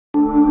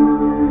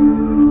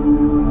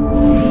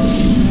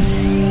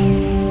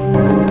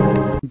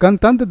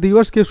गणतंत्र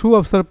दिवस के शुभ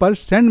अवसर पर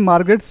Saint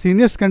Margaret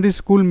senior secondary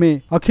school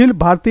में अखिल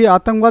भारतीय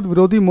आतंकवाद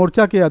विरोधी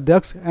मोर्चा के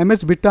अध्यक्ष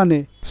M.S.BITTA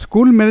ने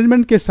स्कूल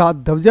मैनेजमेंट के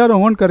साथ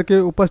ध्वजारोहण करके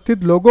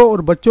उपस्थित लोगों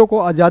और बच्चों को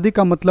आज़ादी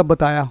का मतलब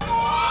बताया।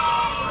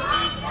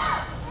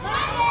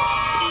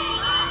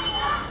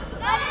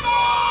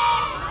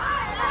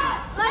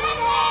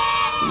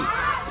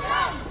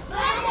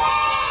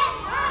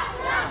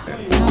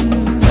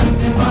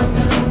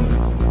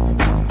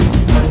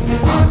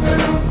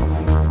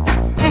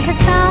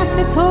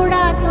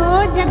 थोड़ा तो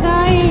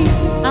जगाए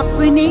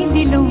अपने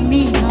दिलों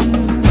में हम,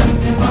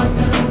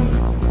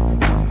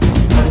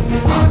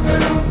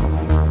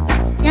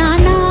 क्या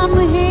नाम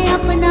है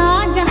अपना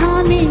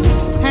जहां में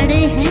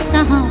खड़े हैं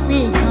कहां पे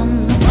हम,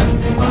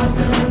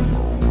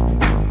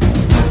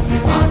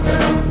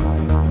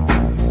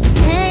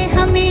 है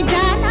हमें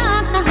जाना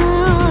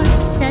कहां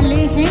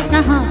चले हैं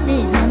कहां पे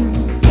हम,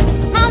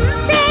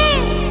 हमसे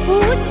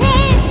पूछे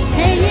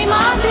है ये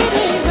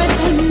मादरे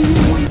वतन,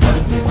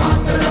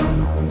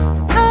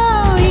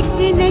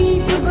 नई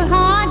सुबह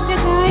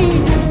जगाए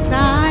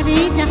सारे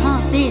जहां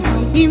पे हम,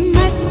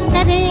 हिम्मत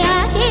करे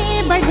आगे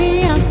बढ़े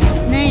अब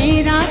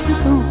नए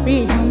रास्तों पे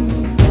हम,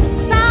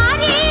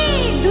 सारी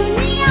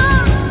दुनिया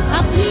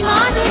अपनी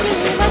मादरे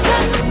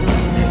वतन,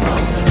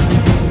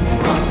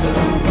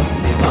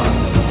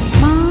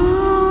 माँ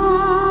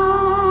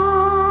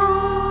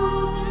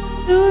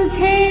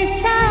तुझे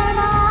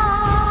सलाम।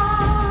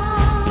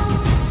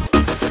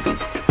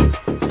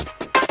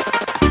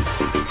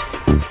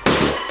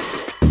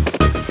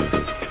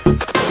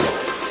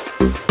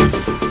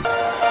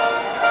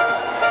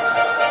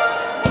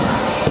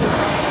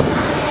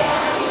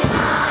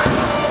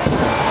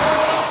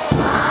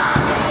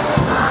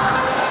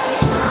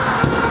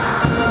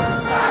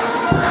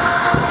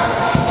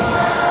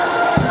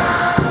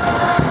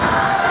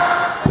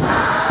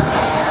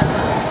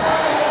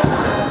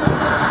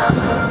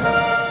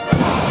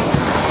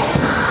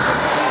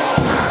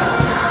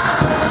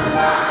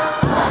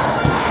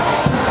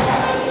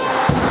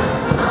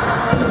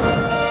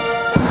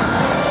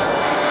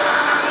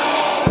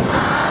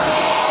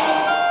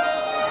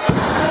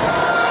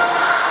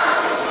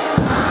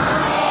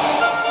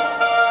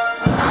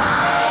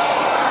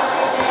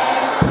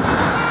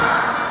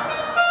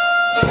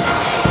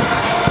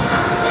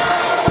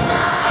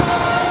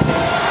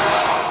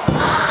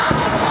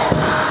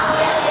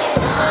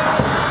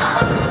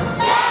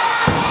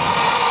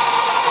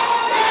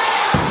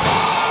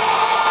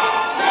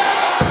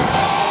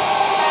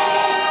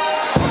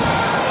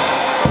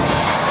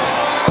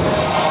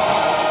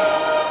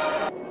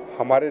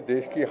 हमारे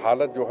देश की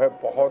हालत जो है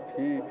बहुत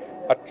ही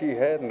अच्छी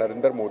है।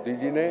 नरेंद्र मोदी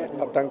जी ने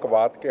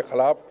आतंकवाद के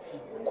खिलाफ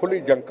खुली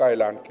जंग का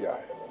ऐलान किया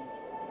है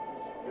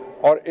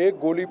और एक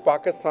गोली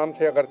पाकिस्तान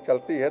से अगर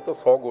चलती है तो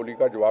 100 गोली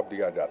का जवाब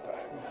दिया जाता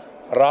है।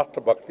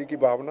 राष्ट्रभक्ति की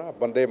भावना,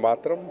 वंदे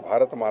मातरम,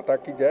 भारत माता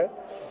की जय,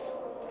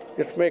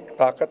 इसमें एक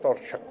ताकत और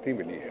शक्ति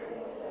मिली है।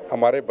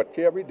 हमारे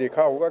बच्चे, अभी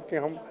देखा होगा कि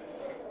हम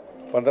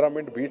 15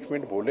 मिनट 20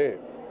 मिनट बोले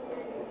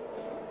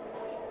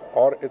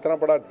और इतना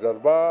बड़ा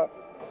जज्बा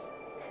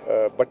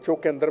बच्चों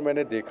के अंदर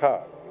मैंने देखा,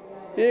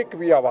 एक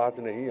भी आवाज़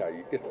नहीं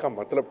आई। इसका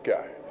मतलब क्या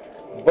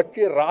है?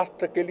 बच्चे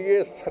राष्ट्र के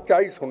लिए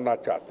सच्चाई सुनना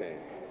चाहते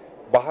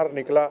हैं। बाहर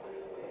निकला,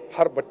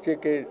 हर बच्चे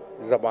के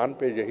ज़बान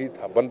पे यही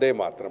था, वंदे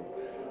मातरम।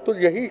 तो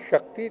यही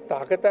शक्ति,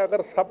 ताकत है।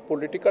 अगर सब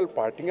पॉलिटिकल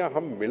पार्टियां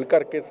हम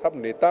मिलकर के, सब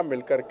नेता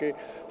मिलकर के,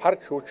 हर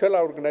सोशल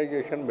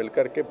ऑर्गेनाइजेशन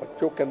मिलकर के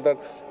बच्चों के अंदर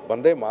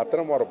वंदे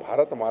मातरम और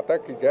भारत माता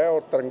की जय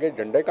और तिरंगे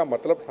झंडे का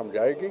मतलब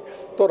समझाएगी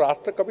तो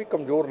राष्ट्र कभी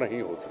कमज़ोर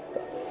नहीं हो सकता।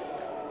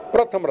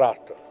 प्रथम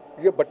राष्ट्र,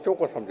 ये बच्चों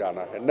को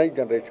समझाना है, नई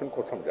जनरेशन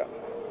को समझाना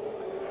है।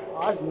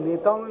 आज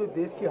नेताओं ने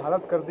देश की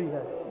हालत कर दी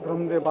है,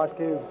 धर्म में बांट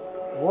के,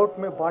 वोट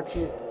में बांट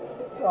के,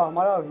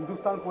 हमारा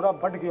हिंदुस्तान पूरा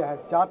बट गया है,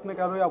 जात में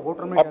कह लो या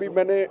वोटर में। अभी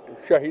मैंने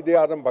शहीद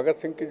आजम भगत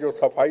सिंह के जो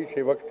सफाई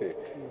सेवक थे,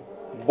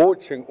 बोझ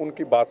सिंह,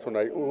 उनकी बात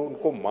सुनाई।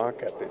 उनको माँ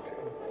कहते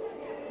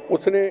थे।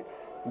 उसने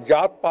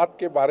जात पात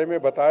के बारे में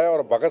बताया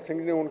और भगत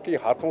सिंह ने उनकी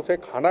हाथों से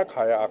खाना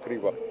खाया आखिरी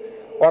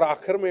वक्त। और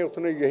आखिर में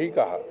उसने यही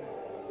कहा,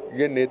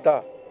 ये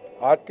नेता,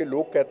 आज के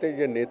लोग कहते हैं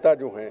ये नेता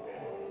जो हैं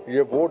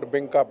ये वोट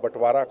बैंक का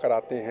बंटवारा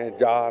कराते हैं,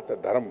 जात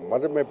धर्म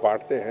मजहब में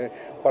बांटते हैं,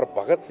 पर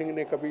भगत सिंह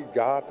ने कभी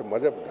जात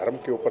मजहब धर्म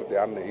के ऊपर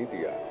ध्यान नहीं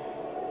दिया।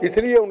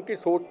 इसलिए उनकी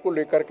सोच को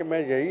लेकर के मैं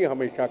यही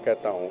हमेशा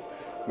कहता हूँ,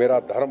 मेरा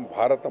धर्म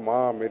भारत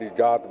माँ, मेरी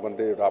जात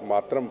वंदे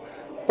मातरम,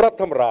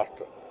 प्रथम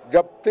राष्ट्र।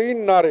 जब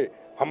 3 नारे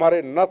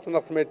हमारे नस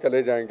नस में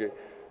चले जाएंगे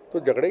तो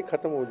झगड़े ही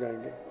खत्म हो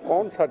जाएंगे।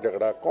 कौन सा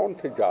झगड़ा, कौन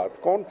सी जात,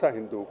 कौन सा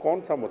हिंदू,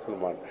 कौन सा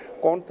मुसलमान,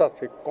 कौन सा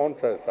सिख, कौन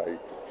सा ईसाई।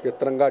 ये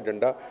तिरंगा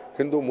झंडा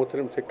हिंदू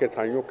मुस्लिम सिख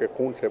ईसाइयों के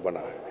खून से बना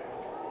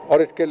है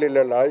और इसके लिए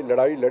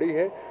लड़ाई लड़ी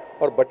है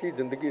और बची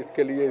जिंदगी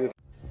इसके लिए।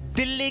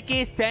 दिल्ली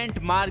के Saint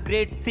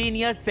Margaret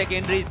senior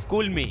secondary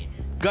school में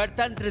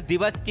गणतंत्र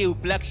दिवस के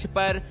उपलक्ष्य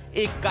पर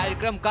एक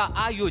कार्यक्रम का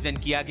आयोजन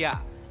किया गया।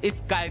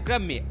 इस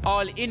कार्यक्रम में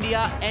all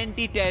India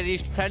anti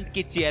terrorist front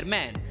के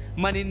चेयरमैन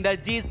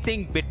मनिंदरजीत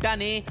सिंह बिट्टा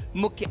ने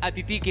मुख्य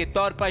अतिथि के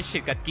तौर पर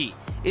शिरकत की।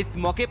 इस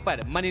मौके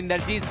पर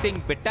मनिंदरजीत सिंह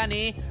बिट्टा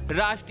ने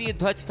राष्ट्रीय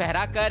ध्वज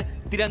फहराकर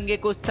तिरंगे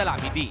को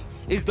सलामी दी।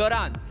 इस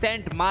दौरान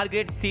Saint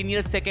Margaret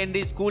senior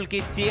secondary school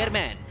के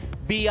चेयरमैन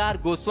B.R.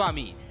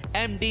 गोस्वामी,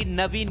 MD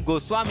नवीन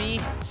गोस्वामी,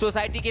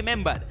 सोसाइटी के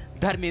मेंबर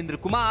धर्मेंद्र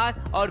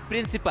कुमार और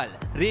प्रिंसिपल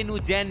रेणु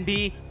जैन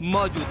भी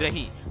मौजूद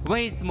रही।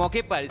 वहीं इस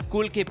मौके पर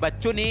स्कूल के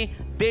बच्चों ने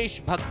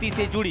देशभक्ति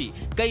से जुड़ी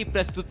कई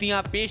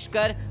प्रस्तुतियां पेश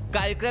कर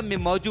कार्यक्रम में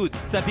मौजूद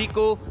सभी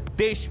को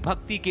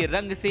देशभक्ति के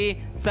रंग से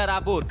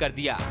सराबोर कर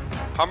दिया।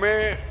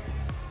 हमें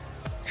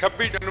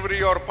 26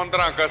 जनवरी और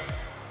 15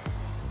 अगस्त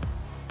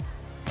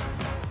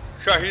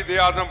शहीद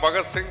आजम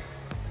भगत सिंह,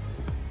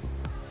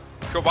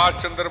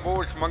 सुभाष चंद्र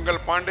बोस, मंगल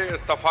पांडे,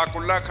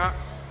 इस्तफाकुल्ला खां,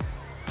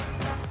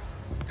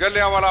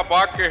 जलियांवाला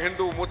बाग के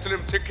हिंदू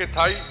मुस्लिम सिख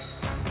ईसाई,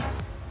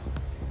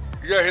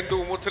 यह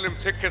हिंदू मुस्लिम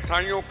सिख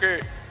ईसाइयों के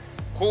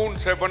खून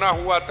से बना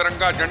हुआ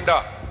तिरंगा झंडा,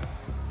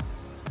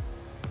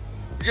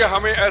 यह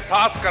हमें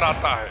एहसास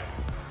कराता है,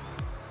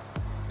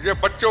 यह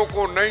बच्चों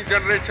को, नई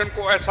जनरेशन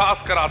को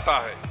एहसास कराता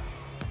है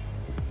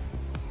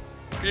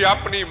कि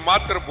अपनी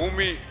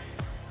मातृभूमि,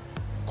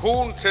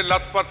 खून से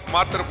लथपथ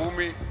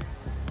मातृभूमि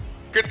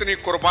कितनी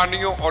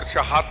कुर्बानियों और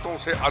शहादतों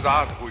से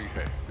आजाद हुई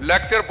है।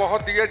 लेक्चर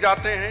बहुत दिए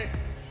जाते हैं,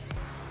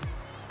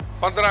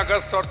 15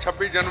 अगस्त और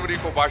 26 जनवरी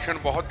को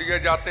भाषण बहुत दिए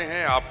जाते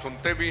हैं, आप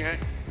सुनते भी हैं,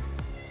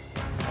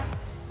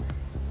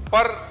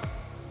 पर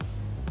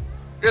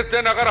इस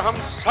दिन अगर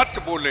हम सच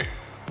बोलें,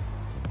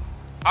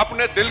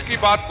 अपने दिल की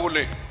बात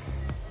बोलें,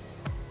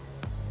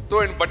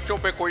 तो इन बच्चों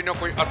पे कोई ना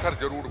कोई असर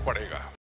जरूर पड़ेगा।